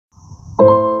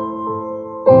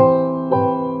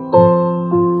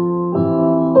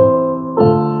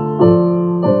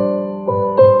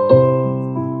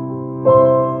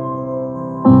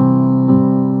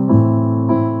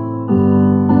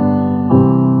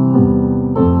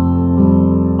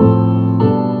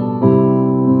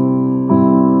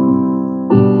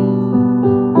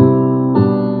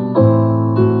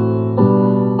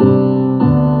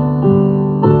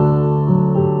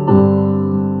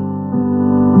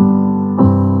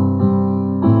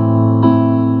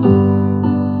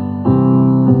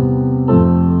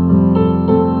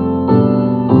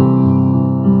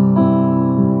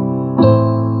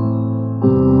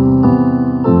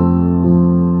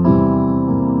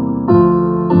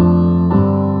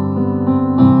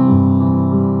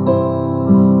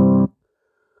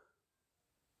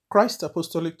Christ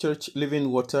Apostolic Church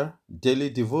Living Water Daily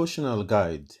Devotional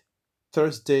Guide,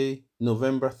 Thursday,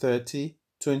 November 30,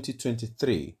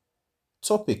 2023.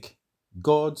 Topic: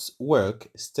 God's work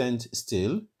stand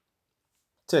still.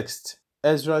 Text: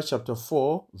 Ezra chapter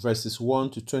 4, verses 1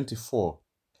 to 24.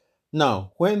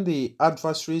 Now, when the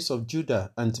adversaries of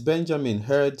Judah and Benjamin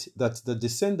heard that the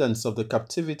descendants of the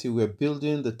captivity were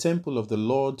building the temple of the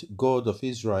Lord God of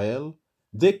Israel,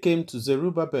 they came to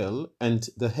Zerubbabel and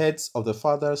the heads of the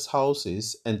fathers'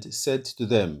 houses and said to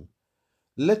them,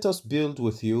 "Let us build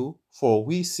with you, for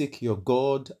we seek your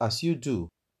God as you do.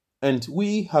 And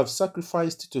we have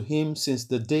sacrificed to him since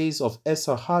the days of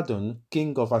Esarhaddon,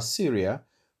 king of Assyria,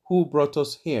 who brought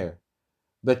us here."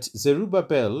 But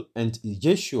Zerubbabel and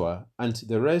Jeshua and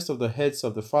the rest of the heads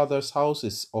of the fathers'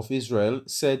 houses of Israel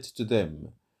said to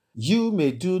them, "You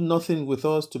may do nothing with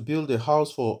us to build a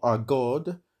house for our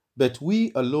God, but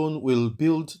we alone will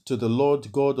build to the Lord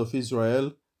God of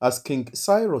Israel, as King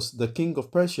Cyrus the king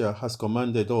of Persia has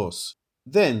commanded us."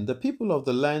 Then the people of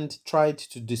the land tried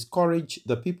to discourage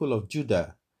the people of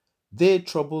Judah. They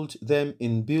troubled them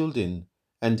in building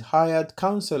and hired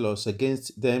counselors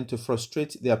against them to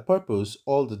frustrate their purpose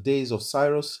all the days of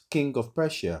Cyrus, king of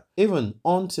Persia, even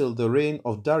until the reign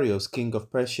of Darius, king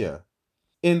of Persia.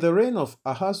 In the reign of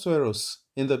Ahasuerus,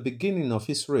 in the beginning of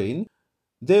his reign,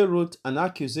 they wrote an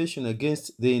accusation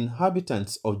against the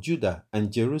inhabitants of Judah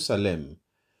and Jerusalem.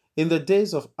 In the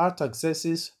days of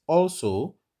Artaxerxes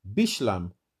also,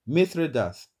 Bishlam,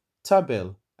 Mithredath,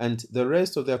 Tabel, and the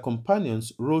rest of their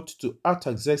companions wrote to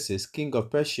Artaxerxes, king of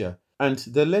Persia, and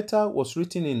the letter was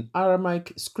written in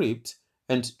Aramaic script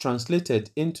and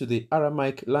translated into the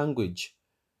Aramaic language.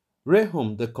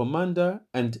 Rehum the commander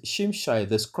and Shimshai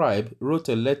the scribe wrote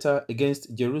a letter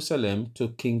against Jerusalem to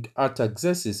King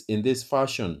Artaxerxes in this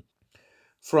fashion: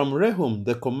 "From Rehum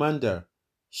the commander,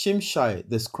 Shimshai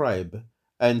the scribe,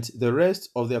 and the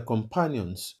rest of their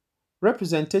companions,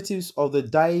 representatives of the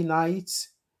Dainites,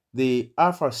 the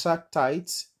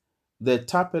Arphaxadites, the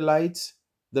Tapelites,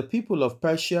 the people of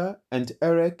Persia and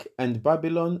Erech and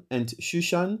Babylon and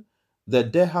Shushan, the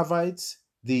Dehavites,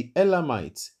 the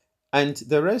Elamites, and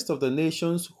the rest of the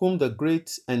nations whom the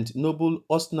great and noble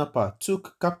Osnapper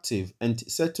took captive and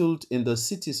settled in the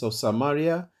cities of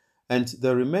Samaria, and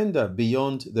the remainder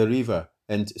beyond the river,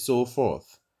 and so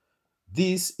forth."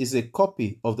 This is a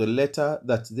copy of the letter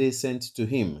that they sent to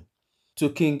him. "To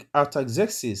King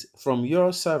Artaxerxes, from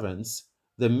your servants,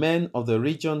 the men of the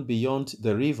region beyond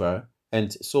the river,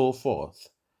 and so forth.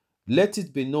 Let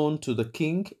it be known to the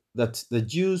king that the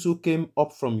Jews who came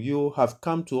up from you have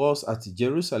come to us at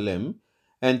Jerusalem,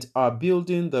 and are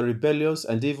building the rebellious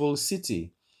and evil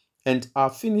city, and are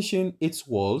finishing its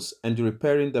walls and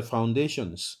repairing the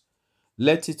foundations.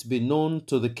 Let it be known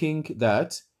to the king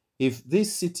that, if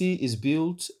this city is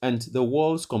built and the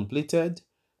walls completed,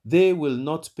 they will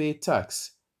not pay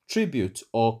tax, tribute,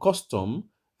 or custom,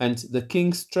 and the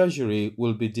king's treasury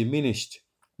will be diminished.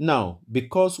 Now,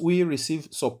 because we receive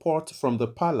support from the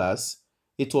palace,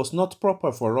 it was not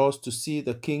proper for us to see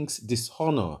the king's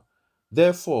dishonor.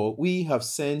 Therefore, we have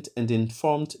sent and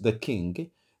informed the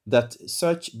king that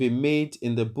search be made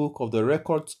in the book of the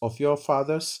records of your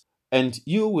fathers, and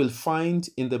you will find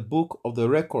in the book of the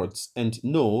records and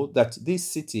know that this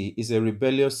city is a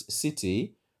rebellious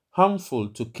city, harmful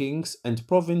to kings and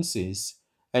provinces,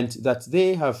 and that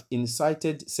they have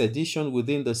incited sedition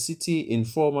within the city in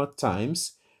former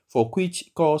times, for which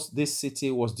cause this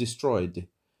city was destroyed.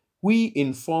 We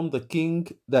inform the king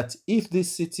that if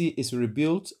this city is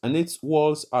rebuilt and its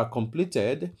walls are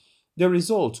completed, the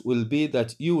result will be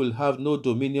that you will have no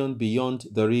dominion beyond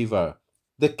the river."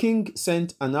 The king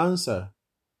sent an answer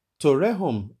to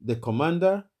Rehum the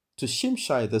commander, to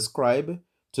Shimshai the scribe,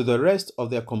 to the rest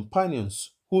of their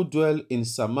companions who dwell in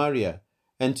Samaria,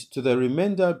 and to the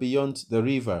remainder beyond the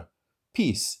river,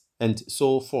 "Peace," and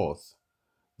so forth.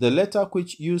 The letter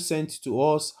which you sent to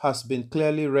us has been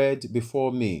clearly read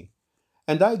before me.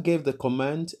 And I gave the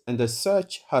command, and a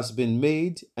search has been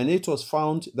made, and it was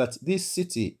found that this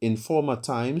city in former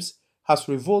times has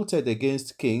revolted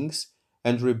against kings,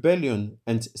 and rebellion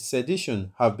and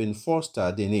sedition have been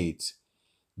fostered in it.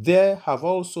 There have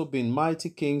also been mighty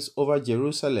kings over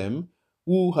Jerusalem,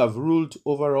 who have ruled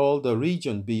over all the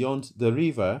region beyond the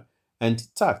river,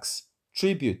 and tax,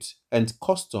 tribute, and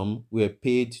custom were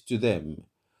paid to them.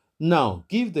 Now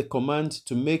give the command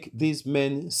to make these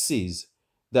men cease,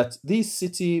 that this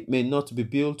city may not be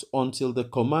built until the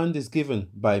command is given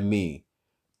by me.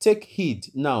 Take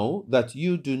heed now that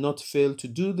you do not fail to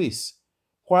do this.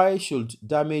 Why should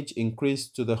damage increase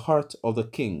to the heart of the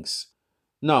kings?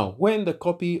 Now, when the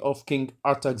copy of King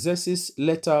Artaxerxes'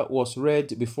 letter was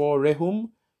read before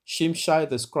Rehum, Shimshai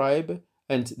the scribe,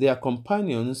 and their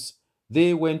companions,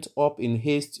 they went up in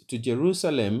haste to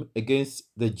Jerusalem against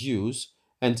the Jews,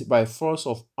 and by force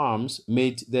of arms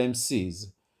made them cease.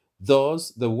 Thus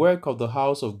the work of the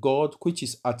house of God which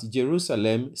is at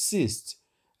Jerusalem ceased,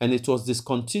 and it was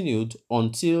discontinued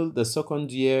until the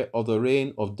second year of the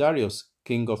reign of Darius,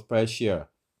 king of Persia.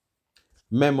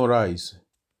 Memorize.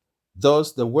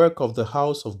 Thus the work of the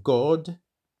house of God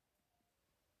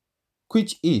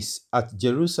which is at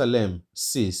Jerusalem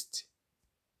ceased,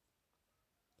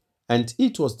 and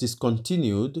it was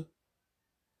discontinued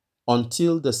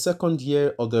until the second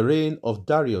year of the reign of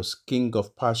Darius, king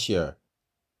of Persia.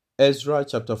 Ezra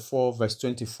chapter 4, verse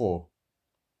 24.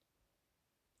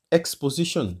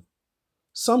 Exposition.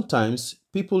 Sometimes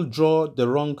people draw the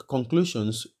wrong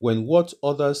conclusions when what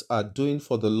others are doing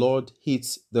for the Lord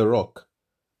hits the rock.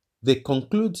 They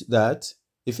conclude that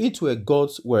if it were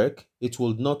God's work, it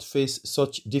would not face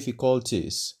such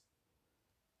difficulties.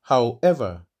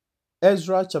 However,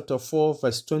 Ezra chapter 4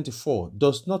 verse 24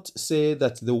 does not say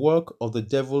that the work of the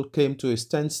devil came to a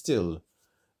standstill,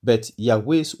 but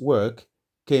Yahweh's work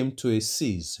came to a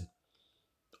cease.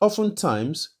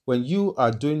 Oftentimes, when you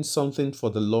are doing something for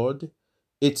the Lord,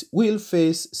 it will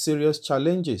face serious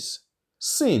challenges.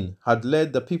 Sin had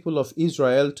led the people of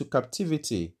Israel to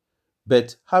captivity,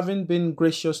 but having been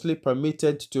graciously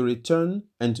permitted to return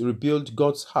and rebuild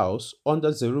God's house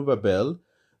under Zerubbabel,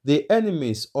 the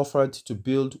enemies offered to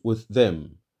build with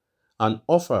them, an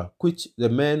offer which the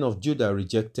men of Judah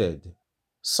rejected.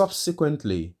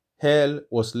 Subsequently, hell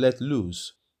was let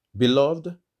loose.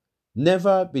 Beloved,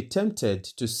 never be tempted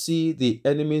to see the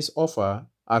enemy's offer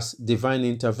as divine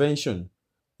intervention.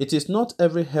 It is not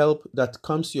every help that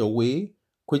comes your way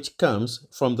which comes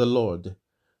from the Lord,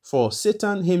 for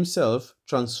Satan himself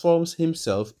transforms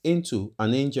himself into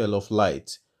an angel of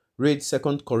light. Read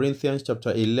 2 Corinthians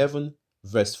chapter 11,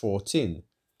 verse 14.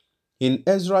 In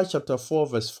Ezra chapter 4,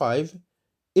 verse 5,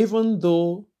 even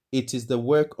though it is the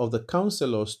work of the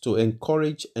counselors to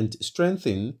encourage and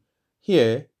strengthen,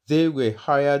 here they were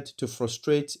hired to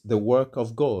frustrate the work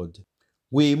of God.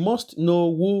 We must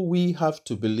know who we have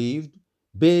to believe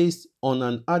based on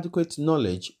an adequate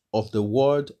knowledge of the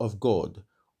Word of God.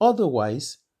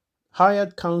 Otherwise,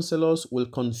 hired counselors will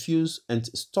confuse and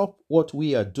stop what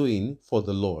we are doing for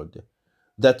the Lord.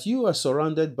 That you are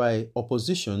surrounded by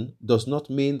opposition does not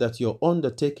mean that your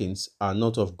undertakings are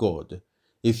not of God.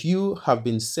 If you have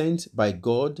been sent by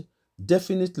God,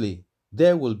 definitely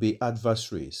there will be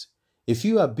adversaries. If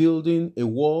you are building a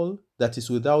wall that is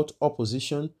without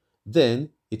opposition,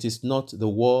 then it is not the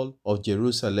wall of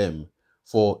Jerusalem.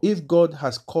 For if God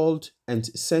has called and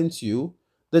sent you,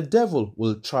 the devil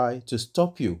will try to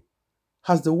stop you.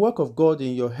 Has the work of God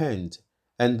in your hand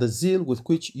and the zeal with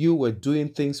which you were doing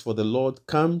things for the Lord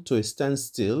come to a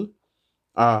standstill?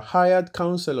 Are hired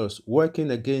counselors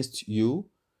working against you?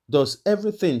 Does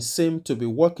everything seem to be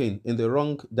working in the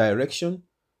wrong direction?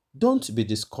 Don't be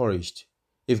discouraged.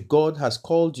 If God has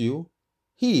called you,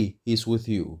 He is with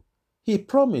you. He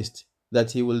promised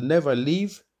that He will never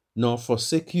leave nor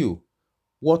forsake you.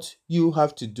 What you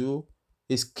have to do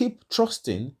is keep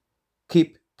trusting,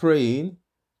 keep praying,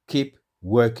 keep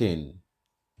working.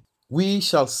 We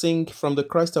shall sing from the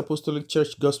Christ Apostolic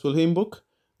Church Gospel Hymn Book,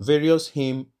 Various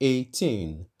Hymn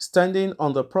 18. Standing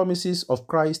on the promises of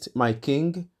Christ my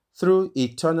King, through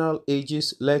eternal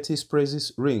ages let His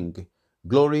praises ring.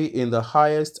 Glory in the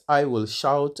highest I will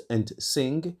shout and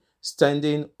sing,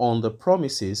 standing on the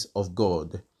promises of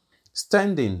God.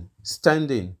 Standing,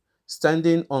 standing,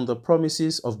 standing on the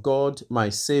promises of God my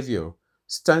Savior.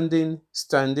 Standing,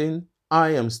 standing, I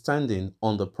am standing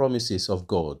on the promises of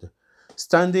God.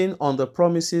 Standing on the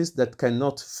promises that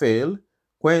cannot fail,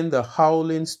 when the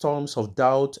howling storms of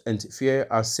doubt and fear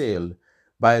assail.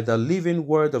 By the living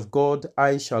word of God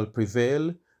I shall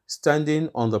prevail, standing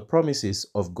on the promises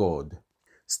of God.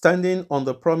 Standing on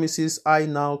the promises I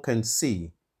now can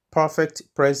see,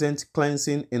 perfect present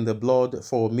cleansing in the blood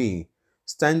for me.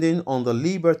 Standing on the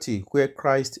liberty where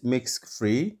Christ makes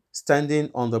free,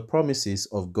 standing on the promises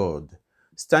of God.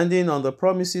 Standing on the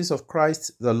promises of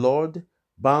Christ the Lord,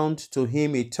 bound to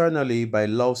Him eternally by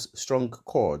love's strong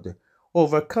cord,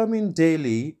 overcoming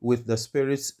daily with the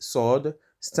Spirit's sword,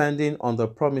 standing on the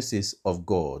promises of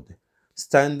God.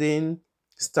 Standing,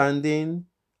 standing,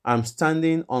 I'm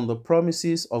standing on the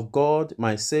promises of God,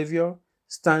 my Savior.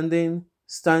 Standing,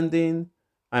 standing,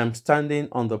 I'm standing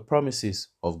on the promises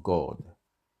of God.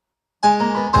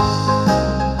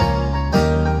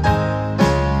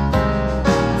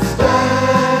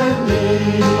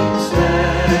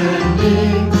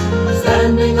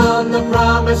 Standing on the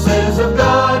promises of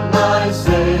God, my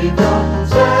Savior.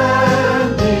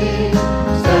 Standing,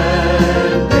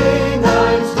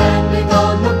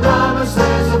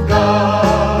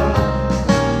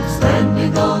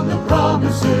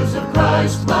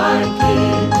 my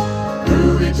King.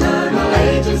 Through eternal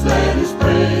ages let his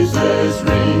praises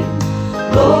ring.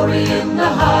 Glory in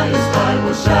the highest I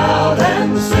will shout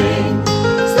and sing,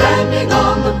 standing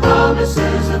on the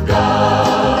promises of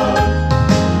God.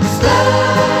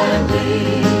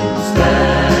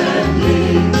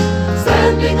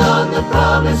 Standing on the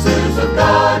promises of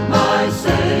God, my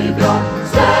Savior.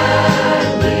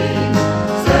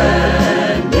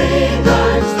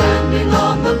 I'm standing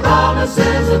on the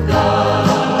promises of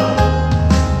God.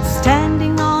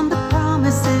 Standing on the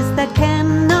promises that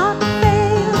cannot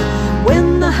fail,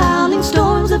 when the howling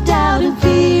storms of doubt and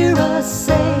fear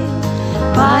assail.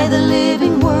 By the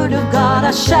living word of God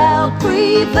I shall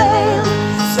prevail,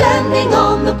 standing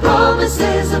on the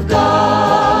promises of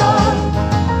God.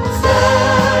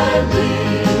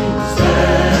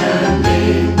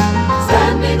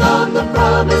 Standing on the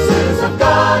promises of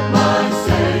God, my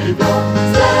Savior.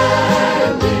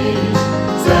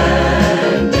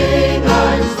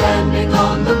 I'm standing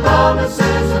on the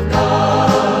promises of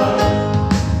God.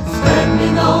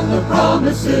 Standing on the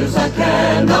promises I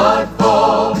cannot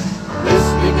fall,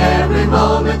 listening every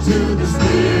moment to the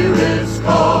Spirit's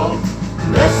call,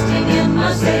 resting in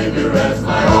my Savior as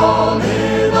my all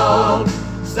in all,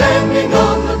 standing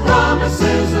on the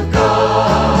promises of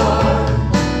God.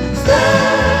 Standing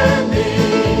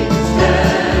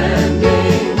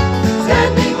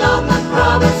on the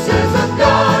promises of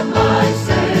God, my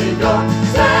Savior.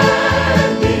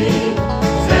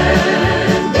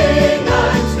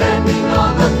 I'm standing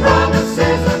on the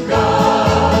promises of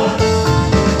God.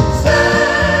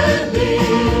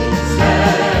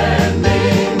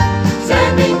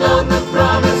 Standing on the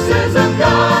promises of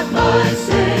God, my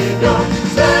Savior.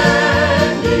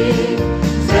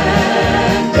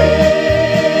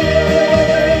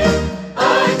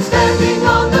 I'm standing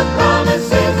on the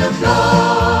promises of God.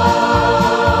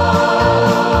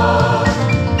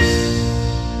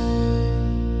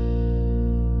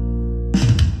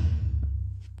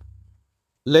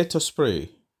 Let us pray.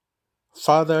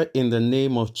 Father, in the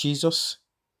name of Jesus,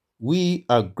 we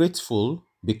are grateful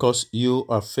because you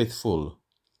are faithful.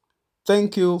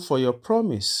 Thank you for your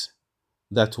promise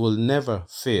that will never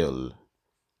fail.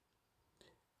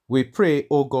 We pray,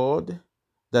 O God,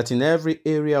 that in every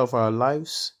area of our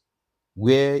lives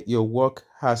where your work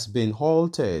has been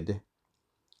halted,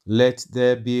 let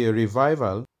there be a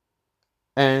revival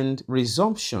and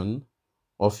resumption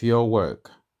of your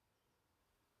work.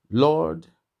 Lord,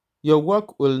 your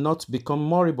work will not become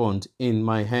moribund in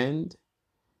my hand.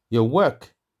 Your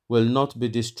work will not be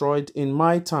destroyed in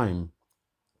my time.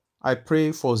 I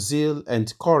pray for zeal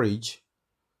and courage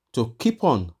to keep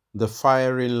on the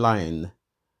firing line.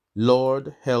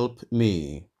 Lord, help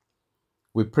me.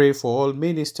 We pray for all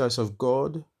ministers of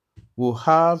God who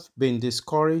have been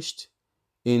discouraged,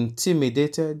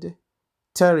 intimidated,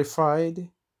 terrified,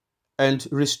 and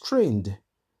restrained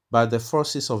by the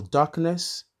forces of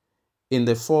darkness in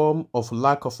the form of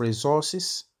lack of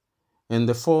resources, in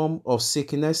the form of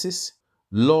sicknesses.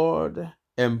 Lord,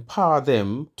 empower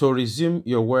them to resume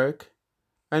your work,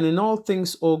 and in all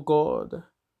things, O God,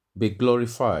 be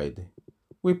glorified.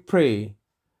 We pray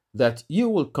that you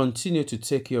will continue to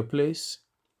take your place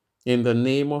in the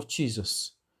name of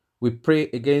Jesus. We pray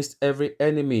against every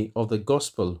enemy of the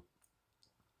gospel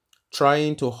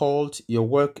trying to halt your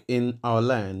work in our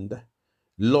land.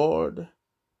 Lord,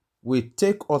 we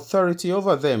take authority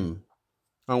over them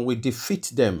and we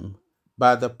defeat them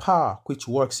by the power which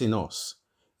works in us.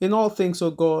 In all things,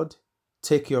 O God,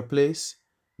 take your place.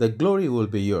 The glory will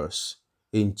be yours.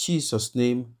 In Jesus'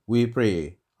 name we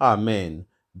pray. Amen.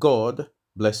 God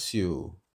bless you.